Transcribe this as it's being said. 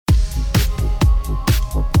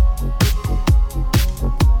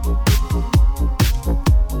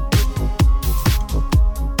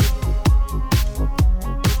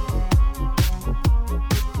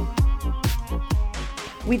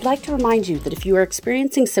we'd like to remind you that if you are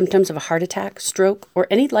experiencing symptoms of a heart attack, stroke, or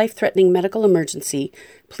any life-threatening medical emergency,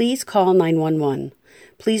 please call 911.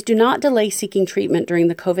 Please do not delay seeking treatment during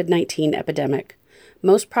the COVID-19 epidemic.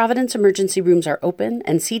 Most Providence emergency rooms are open,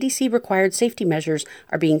 and CDC-required safety measures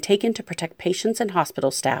are being taken to protect patients and hospital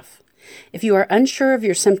staff. If you are unsure of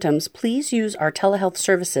your symptoms, please use our telehealth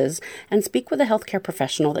services and speak with a healthcare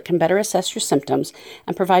professional that can better assess your symptoms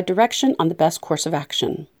and provide direction on the best course of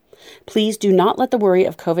action. Please do not let the worry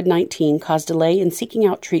of COVID-19 cause delay in seeking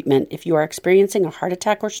out treatment if you are experiencing a heart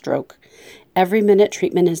attack or stroke. Every minute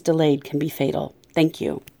treatment is delayed can be fatal. Thank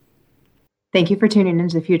you. Thank you for tuning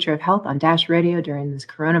into the Future of Health on Dash Radio during this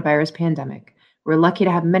coronavirus pandemic. We're lucky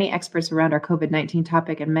to have many experts around our COVID-19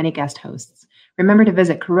 topic and many guest hosts. Remember to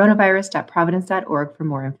visit coronavirus.providence.org for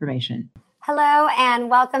more information. Hello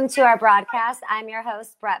and welcome to our broadcast. I'm your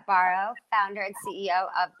host, Brett Barrow, founder and CEO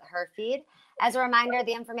of HerFeed. As a reminder,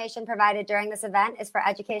 the information provided during this event is for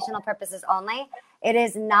educational purposes only. It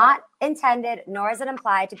is not intended, nor is it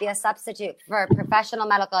implied to be a substitute for professional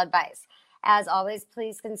medical advice. As always,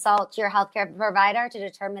 please consult your healthcare provider to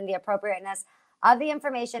determine the appropriateness of the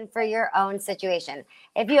information for your own situation.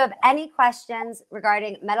 If you have any questions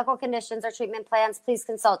regarding medical conditions or treatment plans, please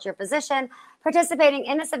consult your physician. Participating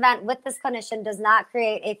in this event with this clinician does not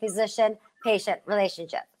create a physician-patient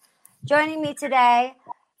relationship. Joining me today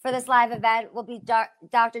for this live event will be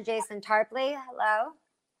Dr. Jason Tarpley. Hello.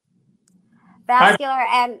 Vascular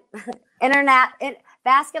and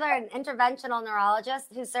interventional neurologist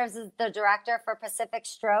who serves as the director for Pacific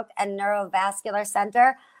Stroke and Neurovascular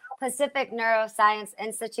Center, Pacific Neuroscience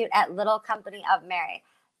Institute at Little Company of Mary.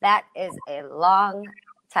 That is a long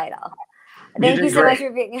title. Thank you so much for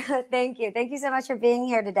being. Thank you so much for being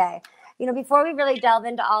here today. You know, before we really delve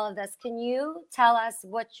into all of this, can you tell us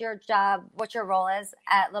what your role is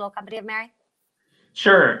at Little Company of Mary?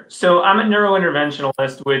 Sure. So I'm a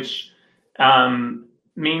neurointerventionalist, which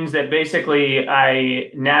means that basically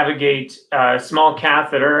I navigate a small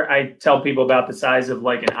catheter. I tell people about the size of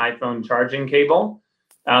like an iPhone charging cable,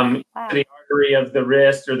 to the artery of the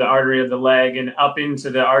wrist or the artery of the leg and up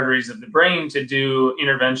into the arteries of the brain to do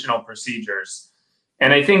interventional procedures.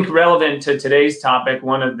 And I think relevant to today's topic,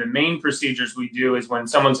 one of the main procedures we do is when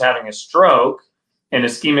someone's having a stroke, an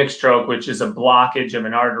ischemic stroke, which is a blockage of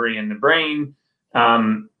an artery in the brain.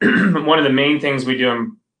 One of the main things we do,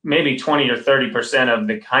 and maybe 20 or 30% of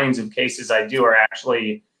the kinds of cases I do are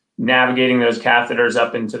actually navigating those catheters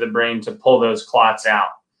up into the brain to pull those clots out.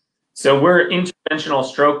 So we're interventional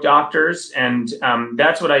stroke doctors, and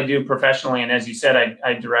that's what I do professionally. And as you said,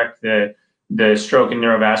 I direct the Stroke and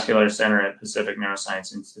Neurovascular Center at Pacific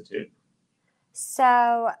Neuroscience Institute.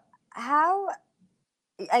 So I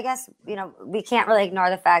guess, you know, we can't really ignore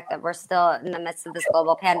the fact that we're still in the midst of this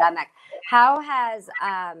global pandemic. How has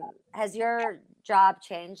your job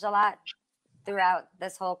changed a lot throughout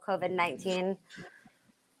this whole COVID-19?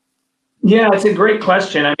 Yeah, it's a great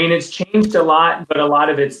question. I mean, it's changed a lot, but a lot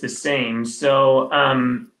of it's the same. So,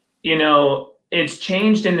 you know, it's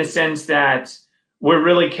changed in the sense that we're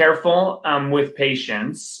really careful with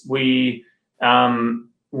patients. We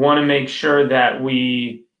want to make sure that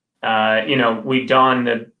we don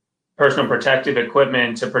the personal protective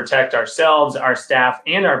equipment to protect ourselves, our staff,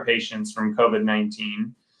 and our patients from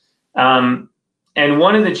COVID-19. And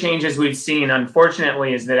one of the changes we've seen,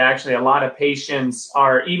 unfortunately, is that actually a lot of patients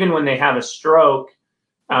are, even when they have a stroke,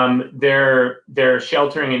 they're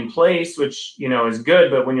sheltering in place, which, you know, is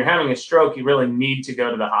good. But when you're having a stroke, you really need to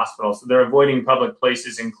go to the hospital. So they're avoiding public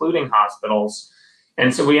places, including hospitals.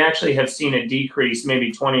 And so we actually have seen a decrease,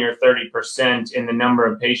 maybe 20 or 30% in the number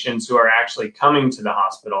of patients who are actually coming to the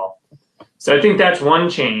hospital. So I think that's one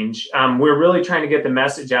change. We're really trying to get the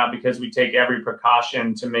message out because we take every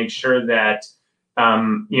precaution to make sure that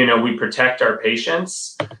we protect our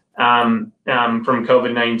patients from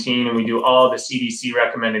COVID-19, and we do all the CDC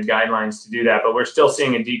recommended guidelines to do that. But we're still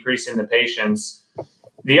seeing a decrease in the patients.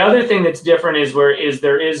 The other thing that's different is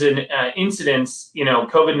there is an incidence. You know,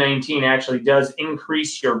 COVID-19 actually does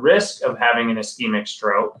increase your risk of having an ischemic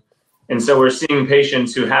stroke, and so we're seeing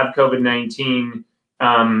patients who have COVID-19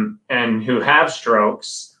 and who have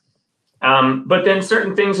strokes. But then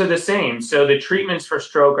certain things are the same. So the treatments for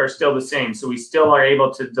stroke are still the same. So we still are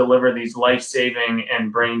able to deliver these life-saving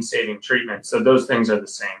and brain-saving treatments. So those things are the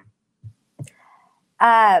same.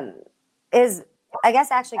 I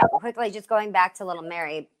guess actually quickly just going back to Little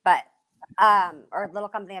Mary, but or Little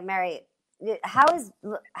Company of Mary, how is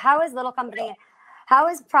Providence Little Company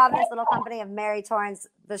of Mary Torrance,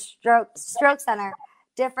 the stroke center,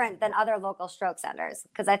 different than other local stroke centers?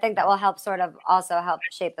 Because I think that will help help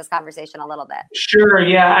shape this conversation a little bit. Sure.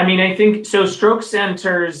 Yeah. I mean, I think so. Stroke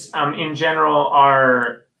centers in general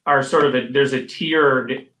are are sort of there's a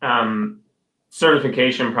tiered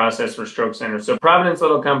certification process for stroke centers. So Providence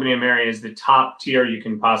Little Company of Mary is the top tier you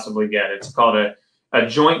can possibly get. It's called a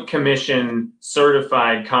Joint Commission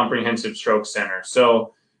certified comprehensive stroke center.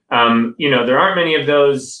 So, there aren't many of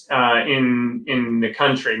those in the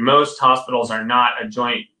country. Most hospitals are not a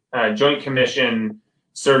Joint Commission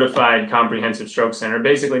certified comprehensive stroke center.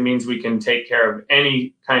 Basically means we can take care of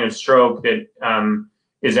any kind of stroke that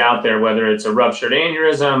is out there, whether it's a ruptured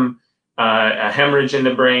aneurysm, a hemorrhage in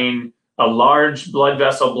the brain, a large blood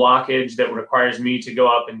vessel blockage that requires me to go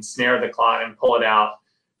up and snare the clot and pull it out.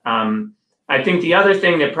 I think the other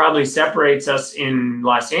thing that probably separates us in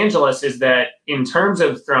Los Angeles is that in terms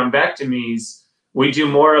of thrombectomies, we do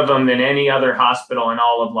more of them than any other hospital in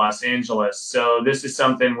all of Los Angeles. So this is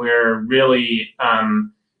something we're really,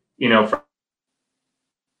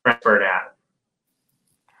 expert at.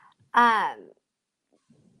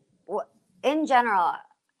 In general,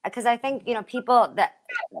 because I think, people that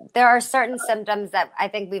there are certain symptoms that I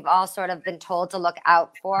think we've all sort of been told to look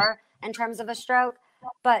out for in terms of a stroke,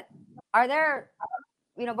 but are there,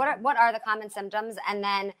 what are the common symptoms? And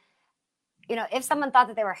then, if someone thought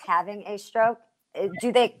that they were having a stroke,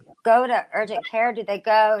 do they go to urgent care? Do they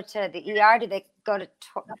go to the ER? Do they go to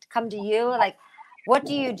come to you? Like, what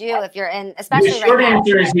do you do if you're in, especially the short right now?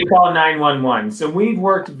 answer is you call 911. So we've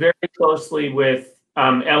worked very closely with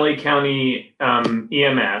LA County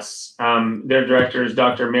EMS. Their director is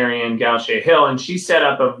Dr. Marianne Gaucher Hill, and she set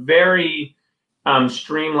up a very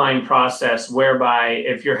streamlined process whereby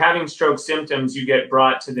if you're having stroke symptoms, you get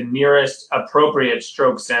brought to the nearest appropriate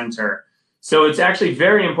stroke center. So it's actually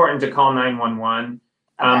very important to call 911.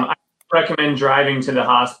 Okay. I recommend driving to the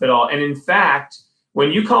hospital. And in fact,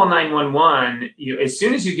 when you call 911, as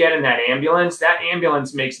soon as you get in that ambulance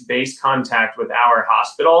makes base contact with our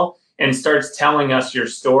hospital and starts telling us your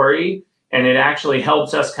story. And it actually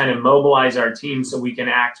helps us kind of mobilize our team so we can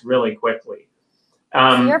act really quickly.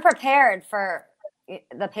 So you're prepared for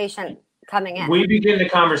the patient coming in. We begin the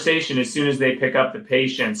conversation as soon as they pick up the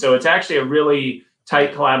patient. So it's actually a really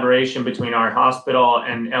tight collaboration between our hospital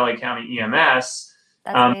and LA County EMS.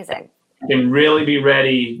 That's amazing. You can really be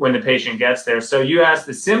ready when the patient gets there. So you asked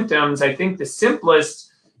the symptoms. I think the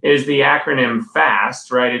simplest is the acronym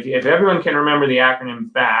FAST, right? If everyone can remember the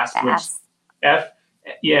acronym FAST, which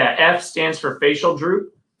F stands for facial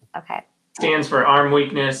droop. Okay. Stands for arm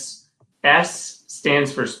weakness. S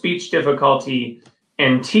stands for speech difficulty.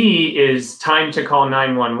 And T is time to call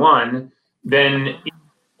 911. Then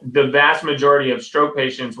the vast majority of stroke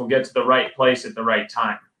patients will get to the right place at the right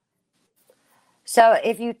time. So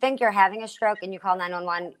if you think you're having a stroke and you call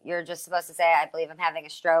 911, you're just supposed to say, I believe I'm having a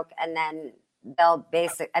stroke. And then they'll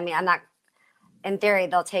in theory,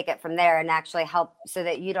 they'll take it from there and actually help so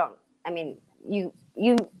that you don't,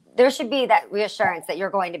 there should be that reassurance that you're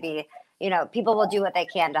going to be, people will do what they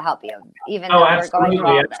can to help you, even though we're going through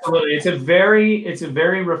all this. Absolutely. It's a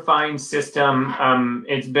very refined system.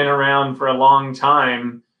 It's been around for a long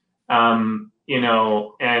time, and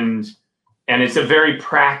it's a very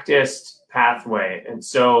practiced pathway. And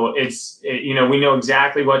so we know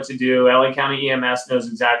exactly what to do. LA County EMS knows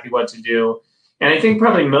exactly what to do. And I think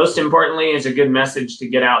probably most importantly is a good message to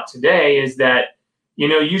get out today is that,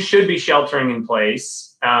 you should be sheltering in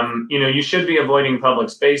place. You should be avoiding public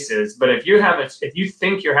spaces. But if you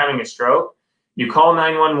think you're having a stroke, you call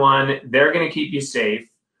 911. They're going to keep you safe.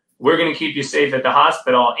 We're going to keep you safe at the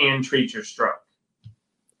hospital and treat your stroke.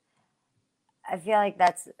 I feel like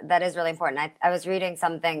that is really important. I was reading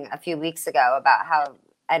something a few weeks ago about how,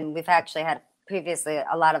 and we've actually had previously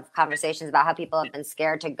a lot of conversations about how people have been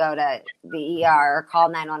scared to go to the ER or call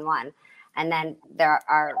 911, and then there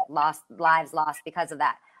are lives lost because of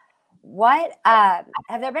that. What have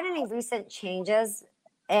there been any recent changes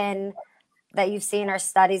that you've seen or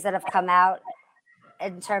studies that have come out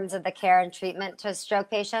in terms of the care and treatment to stroke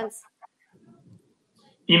patients?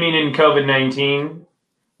 You mean in COVID-19?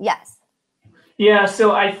 Yes. Yeah,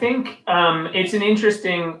 so I think it's an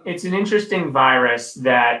interesting virus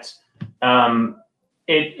that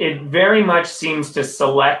it very much seems to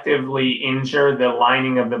selectively injure the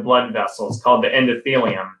lining of the blood vessels called the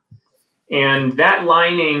endothelium. And that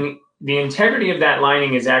lining, the integrity of that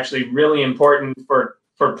lining is actually really important for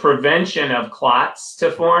prevention of clots to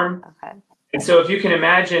form. Okay. And so if you can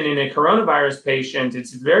imagine in a coronavirus patient,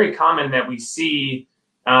 it's very common that we see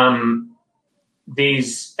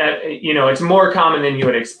these, it's more common than you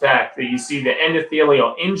would expect that you see the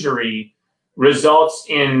endothelial injury results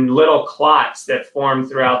in little clots that form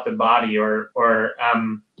throughout the body or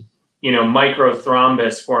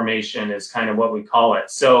microthrombus formation is kind of what we call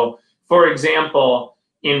it. So, for example,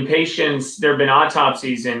 in patients, there have been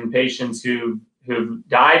autopsies in patients who who've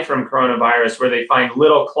died from coronavirus where they find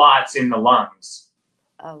little clots in the lungs.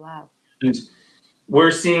 Oh, wow. And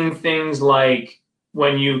we're seeing things like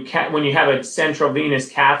when you have a central venous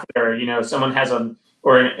catheter, someone has an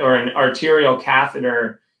arterial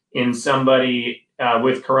catheter in somebody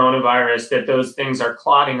with coronavirus, that those things are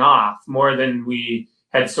clotting off more than we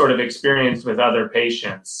had sort of experienced with other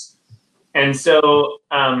patients. And so,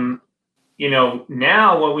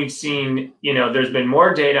 now what we've seen, there's been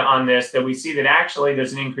more data on this, that we see that actually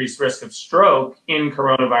there's an increased risk of stroke in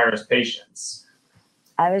coronavirus patients.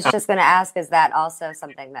 I was just going to ask, is that also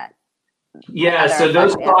something that? Yeah, so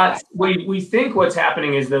those clots, we think what's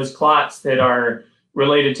happening is those clots that are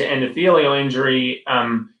related to endothelial injury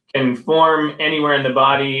can form anywhere in the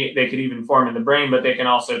body. They could even form in the brain, but they can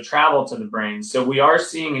also travel to the brain. So we are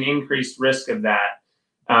seeing an increased risk of that,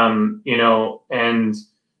 and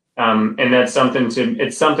that's something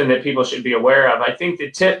that people should be aware of. I think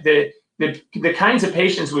the kinds of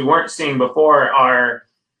patients we weren't seeing before are,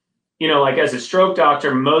 like as a stroke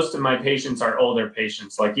doctor, most of my patients are older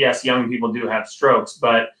patients. Like, yes, young people do have strokes,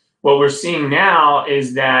 but what we're seeing now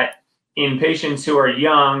is that in patients who are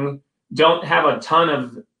young, don't have a ton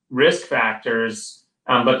of risk factors,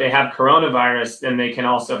 but they have coronavirus, then they can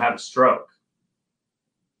also have a stroke.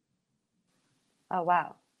 Oh,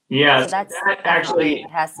 wow. Yeah, so that actually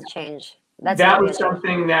has to change. That was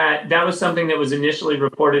something that was initially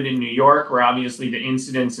reported in New York, where obviously the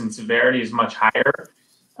incidence and severity is much higher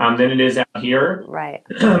than it is out here. Right.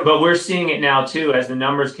 But we're seeing it now too, as the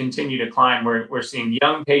numbers continue to climb. We're seeing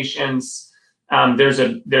young patients. There's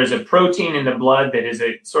a protein in the blood that is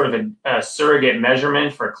a sort of a surrogate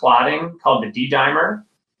measurement for clotting called the D-dimer.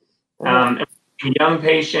 Young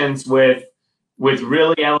patients with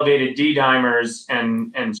really elevated D-dimers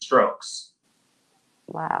and strokes.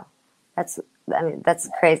 Wow, that's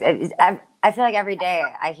crazy. I feel like every day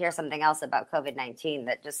I hear something else about COVID-19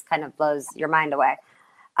 that just kind of blows your mind away.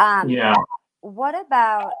 Yeah. What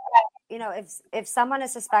about, if someone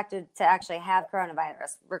is suspected to actually have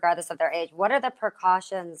coronavirus, regardless of their age, what are the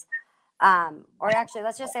precautions? Or actually,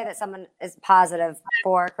 let's just say that someone is positive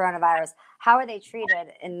for coronavirus. How are they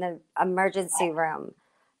treated in the emergency room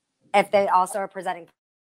if they also are presenting?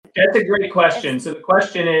 That's a great question. So the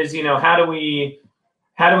question is, how do we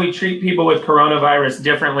treat people with coronavirus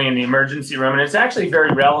differently in the emergency room? And it's actually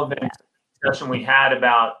very relevant to the discussion we had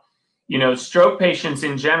about, stroke patients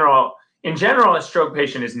in general. In general, a stroke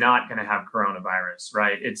patient is not going to have coronavirus,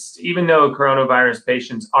 right? Even though coronavirus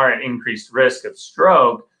patients are at increased risk of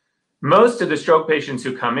stroke, most of the stroke patients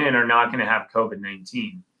who come in are not going to have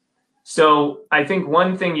COVID-19. So I think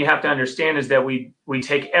one thing you have to understand is that we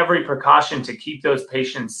take every precaution to keep those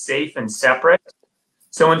patients safe and separate.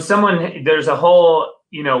 So when there's a whole,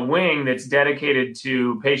 wing that's dedicated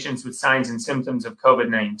to patients with signs and symptoms of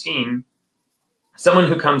COVID-19, someone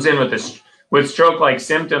who comes in with stroke-like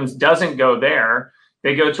symptoms doesn't go there.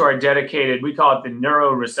 They go to our dedicated, we call it the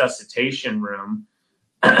neuroresuscitation room,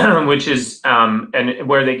 which is and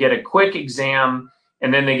where they get a quick exam,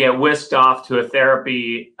 and then they get whisked off to a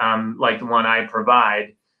therapy like the one I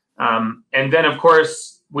provide. And then, of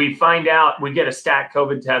course, we get a stat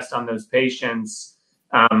COVID test on those patients,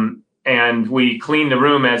 and we clean the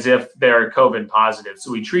room as if they're COVID positive.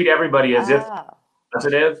 So we treat everybody as if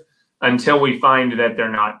positive until we find that they're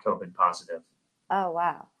not COVID positive. Oh,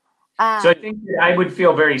 wow. So I think I would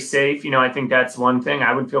feel very safe. I think that's one thing.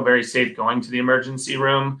 I would feel very safe going to the emergency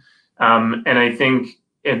room. And I think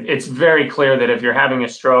it's very clear that if you're having a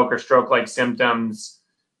stroke or stroke-like symptoms,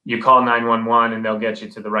 you call 911 and they'll get you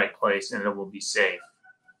to the right place and it will be safe.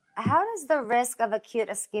 How does the risk of acute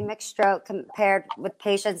ischemic stroke compared with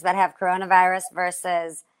patients that have coronavirus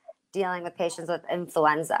versus dealing with patients with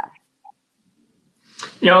influenza?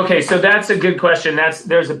 Okay, so that's a good question.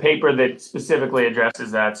 There's a paper that specifically addresses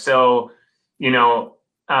that. So, this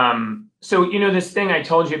thing I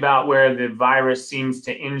told you about where the virus seems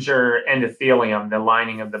to injure endothelium, the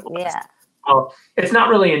lining of the blood. Yeah. Well, it's not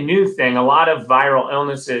really a new thing. A lot of viral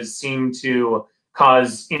illnesses seem to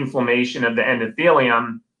cause inflammation of the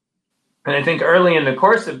endothelium. And I think early in the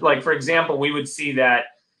course of, for example, we would see that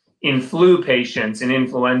in flu patients and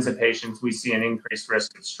influenza patients, we see an increased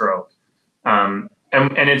risk of stroke. And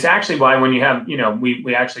it's actually why when you have,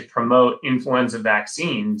 we actually promote influenza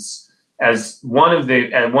vaccines as one of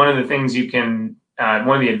the things you can,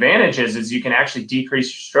 one of the advantages is you can actually decrease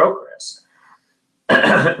your stroke risk.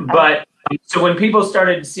 But so when people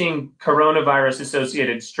started seeing coronavirus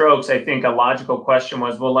associated strokes, I think a logical question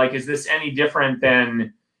was, well, is this any different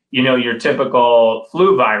than, your typical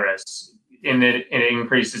flu virus in that it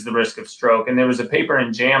increases the risk of stroke? And there was a paper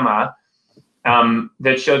in JAMA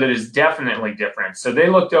that show that is definitely different. So they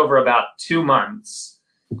looked over about 2 months,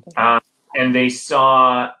 and they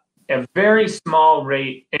saw a very small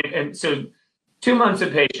rate. And so 2 months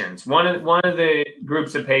of patients, one of the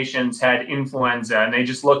groups of patients had influenza, and they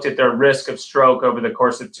just looked at their risk of stroke over the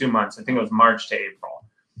course of 2 months. I think it was March to April.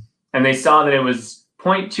 And they saw that it was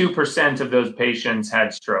 0.2% of those patients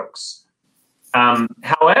had strokes.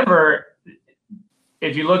 However,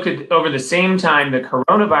 if you look at over the same time, the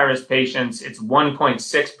coronavirus patients, it's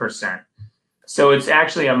 1.6%. So it's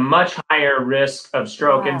actually a much higher risk of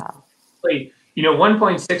stroke. Wow. And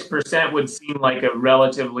 1.6% would seem like a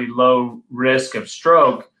relatively low risk of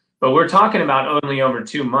stroke, but we're talking about only over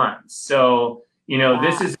 2 months. So,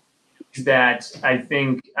 this is that I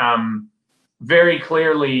think very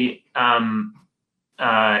clearly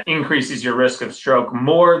increases your risk of stroke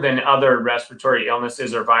more than other respiratory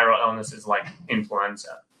illnesses or viral illnesses like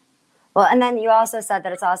influenza. Well, and then you also said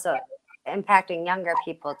that it's also impacting younger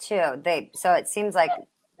people too. So it seems like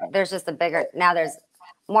there's just there's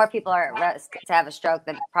more people are at risk to have a stroke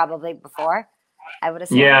than probably before, I would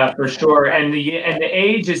assume. Yeah, for sure. And the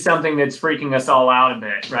age is something that's freaking us all out a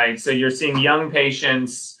bit, right? So you're seeing young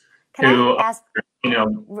patients who, I ask,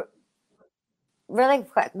 really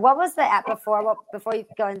quick, what was before you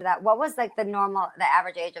go into that, what was like the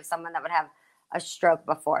average age of someone that would have a stroke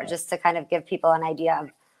before, just to kind of give people an idea of,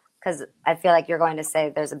 because I feel like you're going to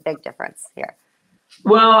say there's a big difference here.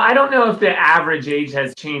 Well, I don't know if the average age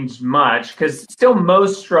has changed much, because still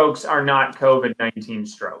most strokes are not COVID-19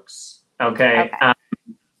 strokes. Okay.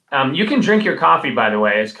 You can drink your coffee, by the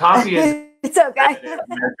way. As coffee is it's okay.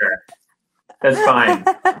 That's fine.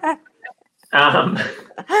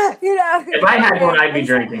 If I had one, I'd be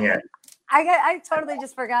drinking it. I totally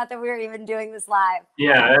just forgot that we were even doing this live.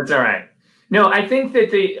 Yeah, that's all right. No, I think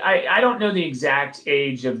that I don't know the exact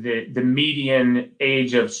age of the median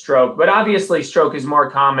age of stroke, but obviously stroke is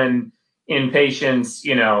more common in patients,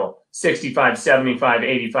 65, 75,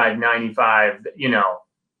 85, 95,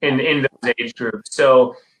 in those age groups.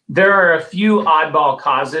 So there are a few oddball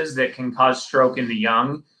causes that can cause stroke in the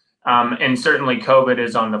young. And certainly COVID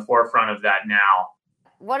is on the forefront of that now.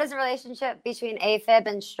 What is the relationship between AFib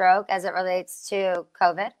and stroke as it relates to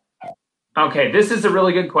COVID? Okay, this is a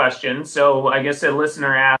really good question. So I guess a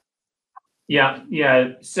listener asked,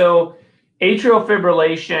 yeah. So atrial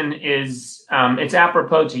fibrillation is, it's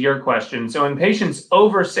apropos to your question. So in patients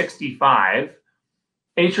over 65,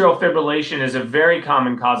 atrial fibrillation is a very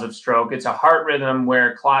common cause of stroke. It's a heart rhythm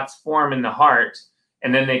where clots form in the heart,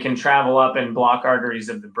 and then they can travel up and block arteries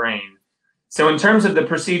of the brain. So in terms of the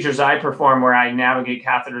procedures I perform where I navigate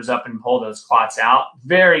catheters up and pull those clots out,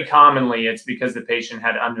 very commonly it's because the patient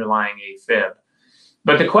had underlying AFib.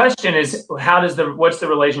 But the question is, what's the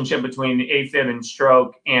relationship between AFib and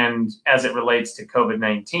stroke and as it relates to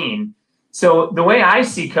COVID-19? So the way I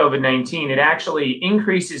see COVID-19, it actually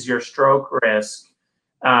increases your stroke risk,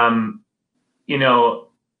 in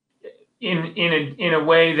a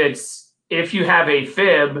way that's, if you have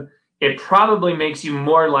AFib, it probably makes you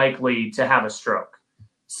more likely to have a stroke.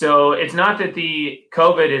 So it's not that the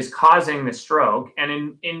COVID is causing the stroke.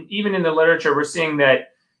 And even in the literature, we're seeing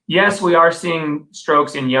that, yes, we are seeing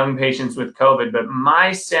strokes in young patients with COVID, but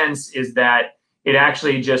my sense is that it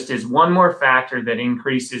actually just is one more factor that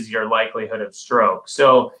increases your likelihood of stroke.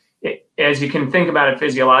 So as you can think about it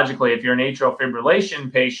physiologically, if you're an atrial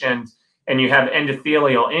fibrillation patient and you have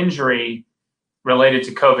endothelial injury related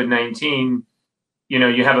to COVID-19,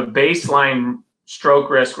 you have a baseline stroke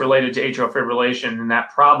risk related to atrial fibrillation, and that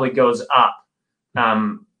probably goes up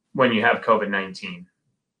when you have COVID-19.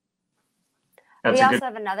 We also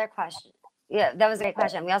have another question. Yeah, that was a great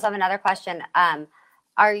question. We also have another question.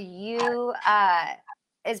 Are you,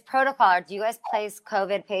 is protocol, or do you guys place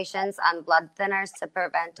COVID patients on blood thinners to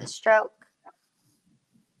prevent a stroke?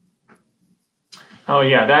 Oh,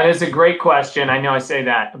 yeah, that is a great question. I know I say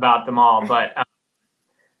that about them all, but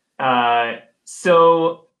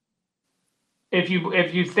so if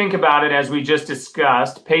you think about it, as we just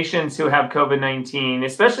discussed, patients who have COVID-19,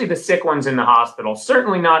 especially the sick ones in the hospital,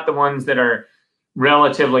 certainly not the ones that are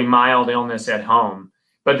relatively mild illness at home,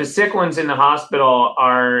 but the sick ones in the hospital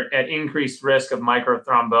are at increased risk of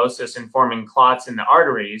microthrombosis and forming clots in the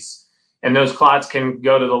arteries. And those clots can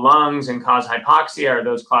go to the lungs and cause hypoxia, or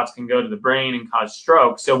those clots can go to the brain and cause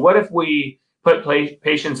stroke. So what if we put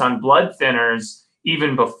patients on blood thinners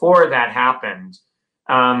even before that happened?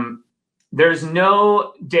 There's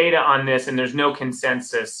no data on this, and there's no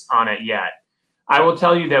consensus on it yet. I will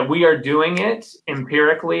tell you that we are doing it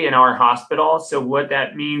empirically in our hospital. So what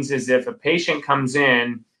that means is if a patient comes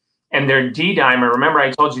in and their D-dimer, remember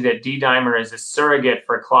I told you that D-dimer is a surrogate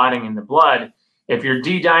for clotting in the blood. If your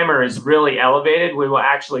D-dimer is really elevated, we will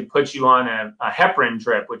actually put you on a heparin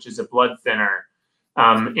drip, which is a blood thinner,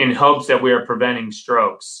 in hopes that we are preventing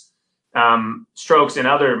strokes and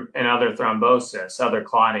other thrombosis, other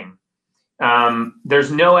clotting.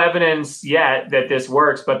 There's no evidence yet that this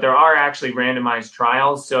works, but there are actually randomized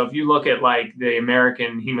trials. So if you look at like the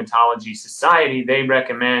American Hematology Society, they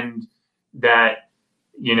recommend that,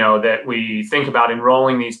 that we think about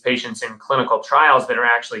enrolling these patients in clinical trials that are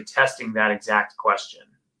actually testing that exact question.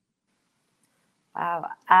 Wow.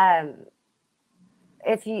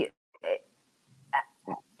 If you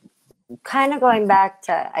kind of going back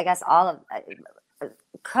to, I guess, all of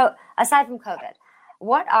aside from COVID,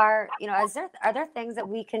 what are there things that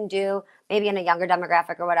we can do maybe in a younger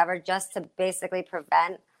demographic or whatever just to basically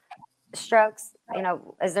prevent strokes?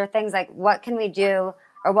 Is there things like what can we do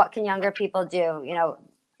or what can younger people do,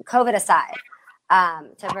 COVID aside,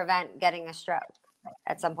 to prevent getting a stroke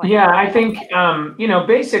at some point? Yeah, I think,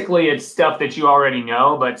 basically it's stuff that you already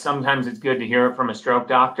know, but sometimes it's good to hear it from a stroke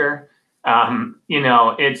doctor.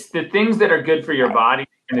 It's the things that are good for your body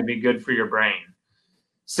and to be good for your brain.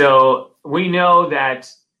 So we know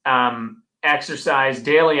that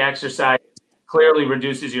daily exercise clearly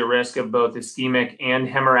reduces your risk of both ischemic and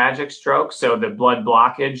hemorrhagic stroke. So the blood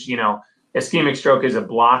blockage, ischemic stroke is a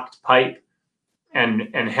blocked pipe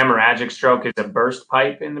and hemorrhagic stroke is a burst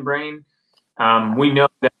pipe in the brain. We know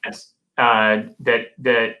that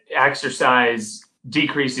exercise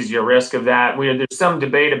decreases your risk of that. There's some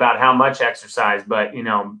debate about how much exercise, but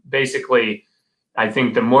basically, I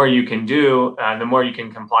think the more you can do, the more you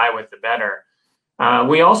can comply with, the better.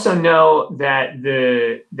 We also know that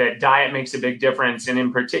that diet makes a big difference, and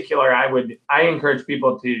in particular, I encourage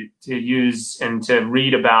people to use and to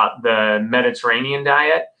read about the Mediterranean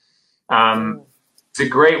diet. It's a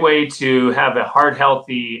great way to have a heart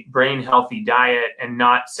healthy, brain healthy diet and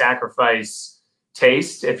not sacrifice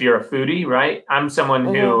taste if you're a foodie, right? I'm someone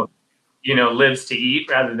who, lives to eat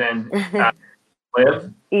rather than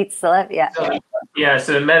live. Eats to live, yeah.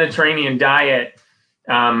 So the Mediterranean diet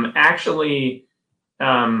actually,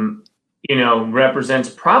 represents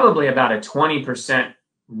probably about a 20%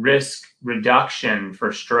 risk reduction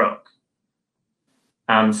for stroke.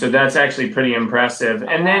 So that's actually pretty impressive.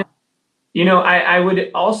 And then, I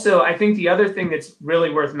would also, I think the other thing that's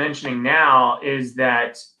really worth mentioning now is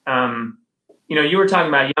that, you were talking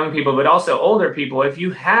about young people, but also older people. If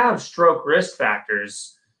you have stroke risk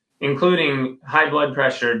factors, including high blood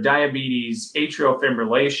pressure, diabetes, atrial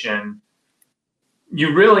fibrillation,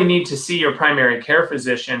 you really need to see your primary care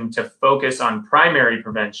physician to focus on primary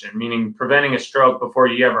prevention, meaning preventing a stroke before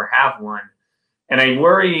you ever have one. And I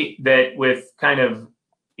worry that with kind of,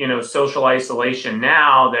 social isolation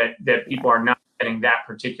now that people are not getting that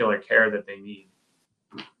particular care that they need.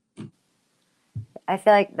 I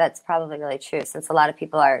feel like that's probably really true, since a lot of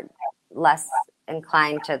people are less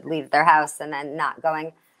inclined to leave their house and then not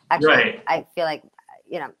going. Actually, right. I feel like,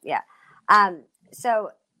 yeah. So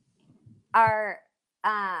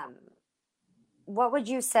what would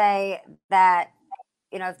you say that,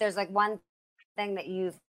 if there's like one thing that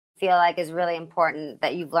you feel like is really important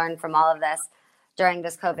that you've learned from all of this during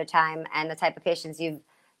this COVID time and the type of patients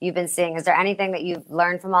you've been seeing, is there anything that you've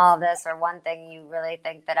learned from all of this, or one thing you really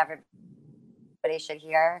think that everybody should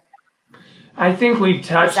hear? I think we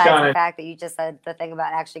touched on the fact that you just said the thing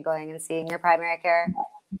about actually going and seeing your primary care.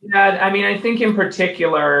 Yeah, I think in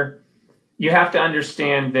particular, you have to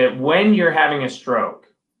understand that when you're having a stroke,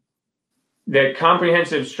 that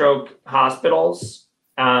comprehensive stroke hospitals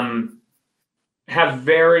have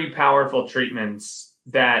very powerful treatments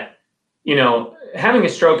that, having a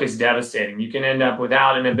stroke is devastating. You can end up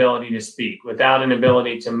without an ability to speak, without an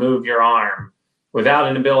ability to move your arm, without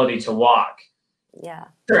an ability to walk. Yeah.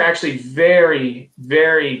 They're actually very,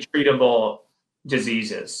 very treatable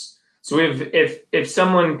diseases. So if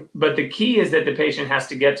someone, but the key is that the patient has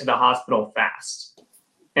to get to the hospital fast.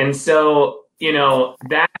 And so,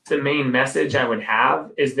 that's the main message I would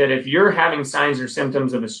have, is that if you're having signs or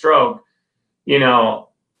symptoms of a stroke, you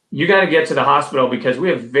got to get to the hospital, because we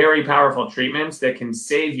have very powerful treatments that can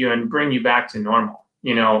save you and bring you back to normal,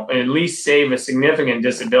 at least save a significant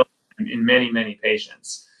disability in many, many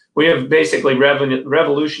patients. We have basically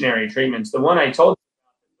revolutionary treatments. The one I told you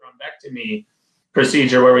about, the thrombectomy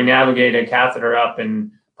procedure, where we navigate a catheter up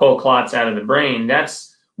and pull clots out of the brain,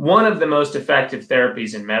 that's one of the most effective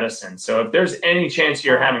therapies in medicine. So if there's any chance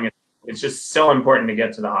you're having it, it's just so important to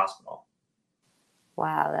get to the hospital.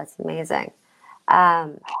 Wow, that's amazing.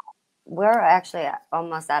 We're actually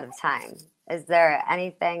almost out of time. Is there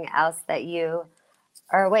anything else that we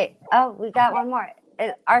got one more.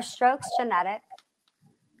 Are strokes genetic?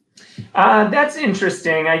 That's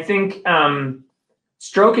interesting. I think,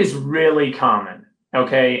 stroke is really common.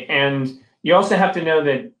 Okay, and you also have to know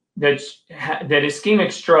that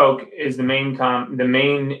ischemic stroke is the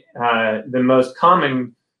most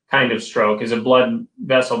common kind of stroke, is a blood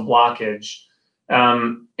vessel blockage,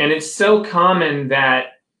 and it's so common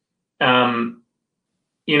that I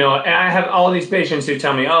have all these patients who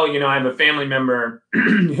tell me, oh, I have a family member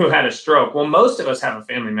who had a stroke. Well, most of us have a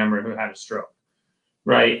family member who had a stroke,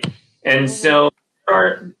 right? And so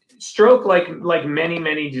our stroke, like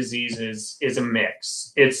many diseases, is a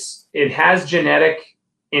mix. It has genetic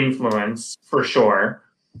influence for sure,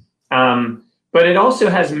 but it also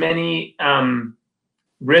has many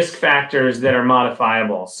risk factors that are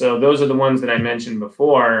modifiable. So those are the ones that I mentioned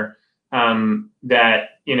before, that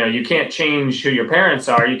you can't change who your parents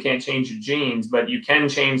are, you can't change your genes, but you can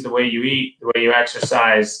change the way you eat, the way you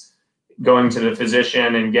exercise, going to the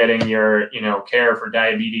physician and getting your care for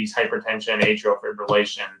diabetes, hypertension, atrial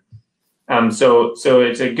fibrillation. So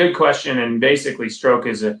it's a good question, and basically stroke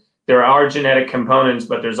there are genetic components,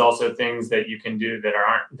 but there's also things that you can do that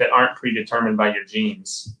aren't predetermined by your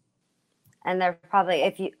genes. And they're probably,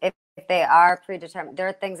 if they are predetermined, there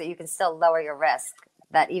are things that you can still lower your risk,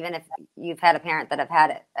 that even if you've had a parent that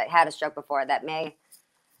had a stroke before, that may,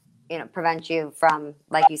 prevent you from,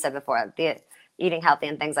 like you said before, eating healthy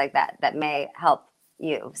and things like that, that may help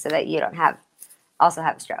you so that you don't also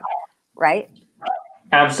have a stroke, right?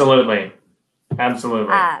 Absolutely.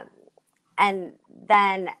 And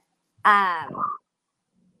then,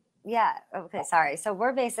 yeah. Okay. Sorry. So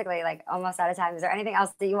we're basically almost out of time. Is there anything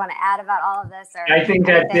else that you want to add about all of this? Or I think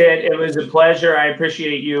that's it. It was a pleasure. I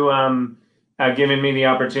appreciate you giving me the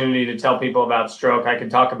opportunity to tell people about stroke. I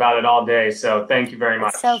could talk about it all day. So thank you very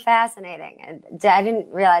much. It's so fascinating. And I didn't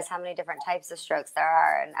realize how many different types of strokes there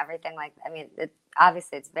are and everything.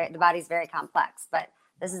 Obviously the body's very complex, but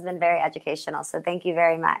this has been very educational. So thank you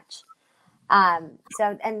very much. And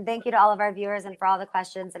thank you to all of our viewers and for all the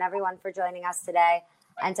questions, and everyone for joining us today,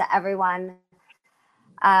 and to everyone,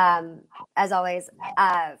 as always,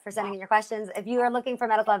 for sending in your questions. If you are looking for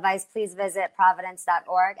medical advice, please visit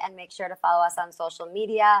providence.org and make sure to follow us on social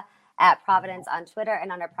media at Providence on Twitter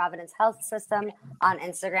and under Providence Health System on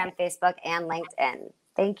Instagram, Facebook, and LinkedIn.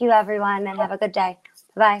 Thank you, everyone, and have a good day.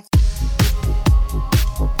 Bye.